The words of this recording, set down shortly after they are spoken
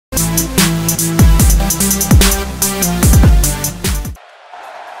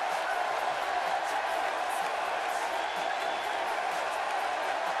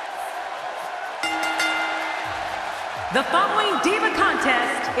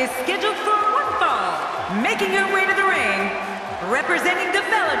is scheduled for one fall. Making her way to the ring, representing the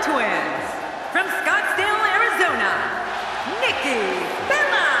Bella Twins, from Scottsdale, Arizona, Nikki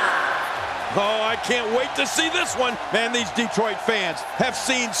Bella. Oh, I can't wait to see this one. Man, these Detroit fans have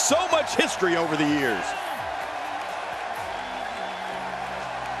seen so much history over the years.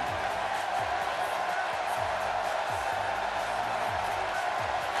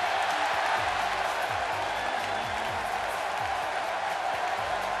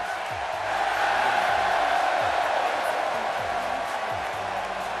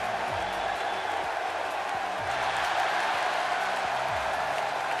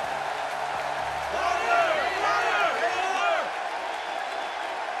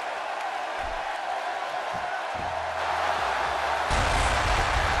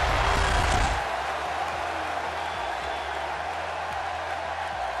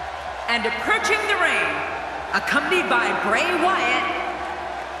 And approaching the ring, accompanied by Bray Wyatt,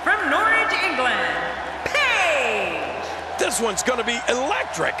 from Norwich, England, Paige! This one's gonna be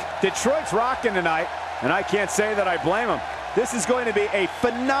electric. Detroit's rocking tonight, and I can't say that I blame them. This is going to be a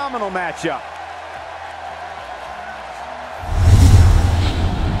phenomenal matchup.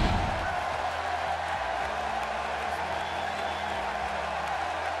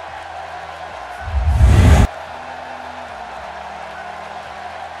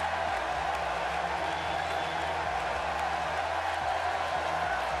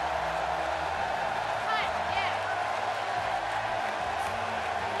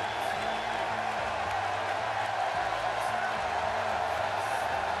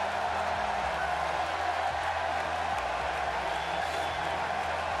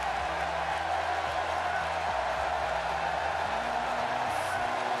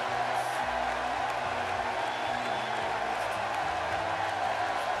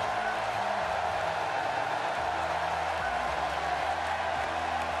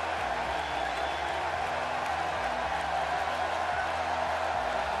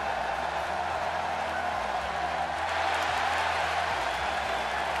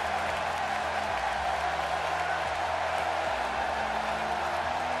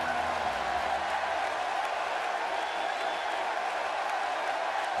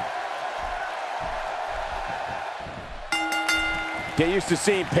 Get used to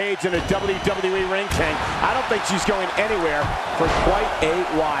seeing Paige in a WWE ring, King. I don't think she's going anywhere for quite a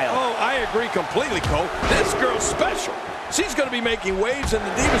while. Oh, I agree completely, Cole. This girl's special. She's going to be making waves in the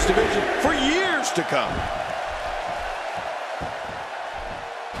Divas division for years to come.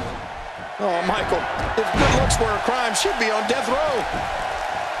 Oh, Michael, if good looks were a crime, she'd be on death row.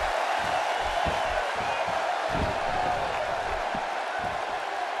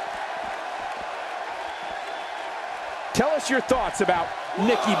 Tell us your thoughts about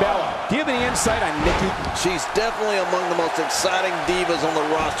Nikki Bella. Do you have any insight on Nikki? She's definitely among the most exciting divas on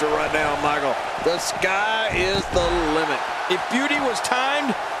the roster right now, Michael. The sky is the limit. If beauty was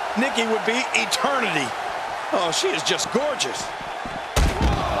timed, Nikki would be eternity. Oh, she is just gorgeous.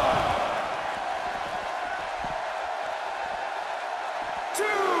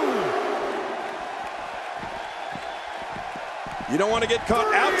 You don't want to get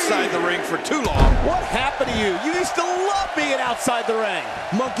caught outside the ring for too long. What happened to you? You used to love being outside the ring.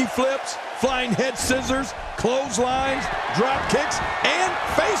 Monkey flips, flying head scissors, clotheslines, drop kicks, and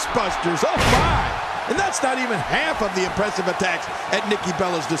face busters. Oh, my. And that's not even half of the impressive attacks at Nikki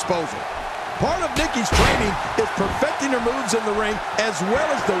Bella's disposal. Part of Nikki's training is perfecting her moves in the ring as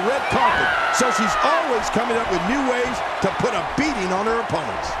well as the red carpet. So she's always coming up with new ways to put a beating on her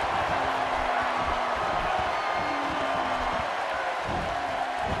opponents.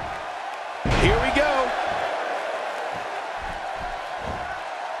 Here we go.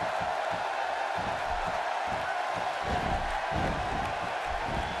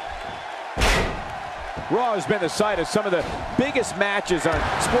 Raw has been the site of some of the biggest matches on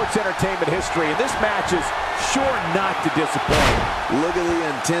sports entertainment history, and this match is sure not to disappoint. Look at the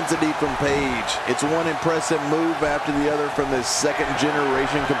intensity from Paige. It's one impressive move after the other from this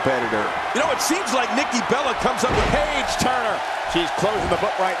second-generation competitor. You know, it seems like Nikki Bella comes up with Paige Turner. She's closing the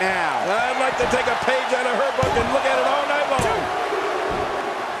book right now. I'd like to take a page out of her book and look at it all night long.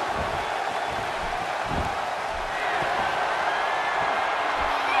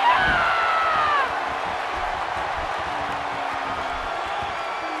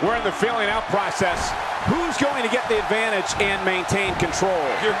 We're in the feeling out process. Who's going to get the advantage and maintain control?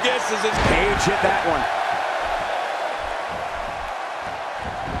 Your guess is as Paige hit that one.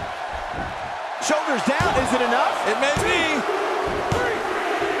 Shoulders down, is it enough? It may be.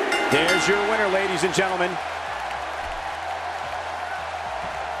 There's your winner, ladies and gentlemen.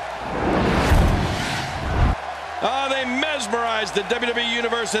 Oh, they certainly mesmerized the WWE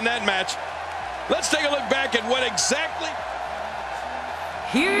Universe in that match. Let's take a look back at what exactly...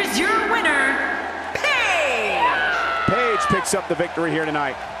 Here's your winner, Paige! Paige picks up the victory here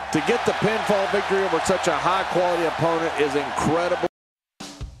tonight. To get the pinfall victory over such a high-quality opponent is incredible.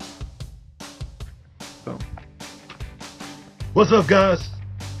 What's up, guys?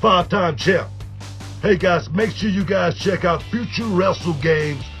 Five-time champ. Hey, guys, make sure you guys check out future Wrestle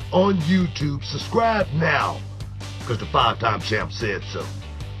Games on YouTube. Subscribe now, because the five-time champ said so.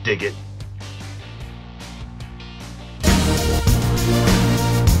 Dig it?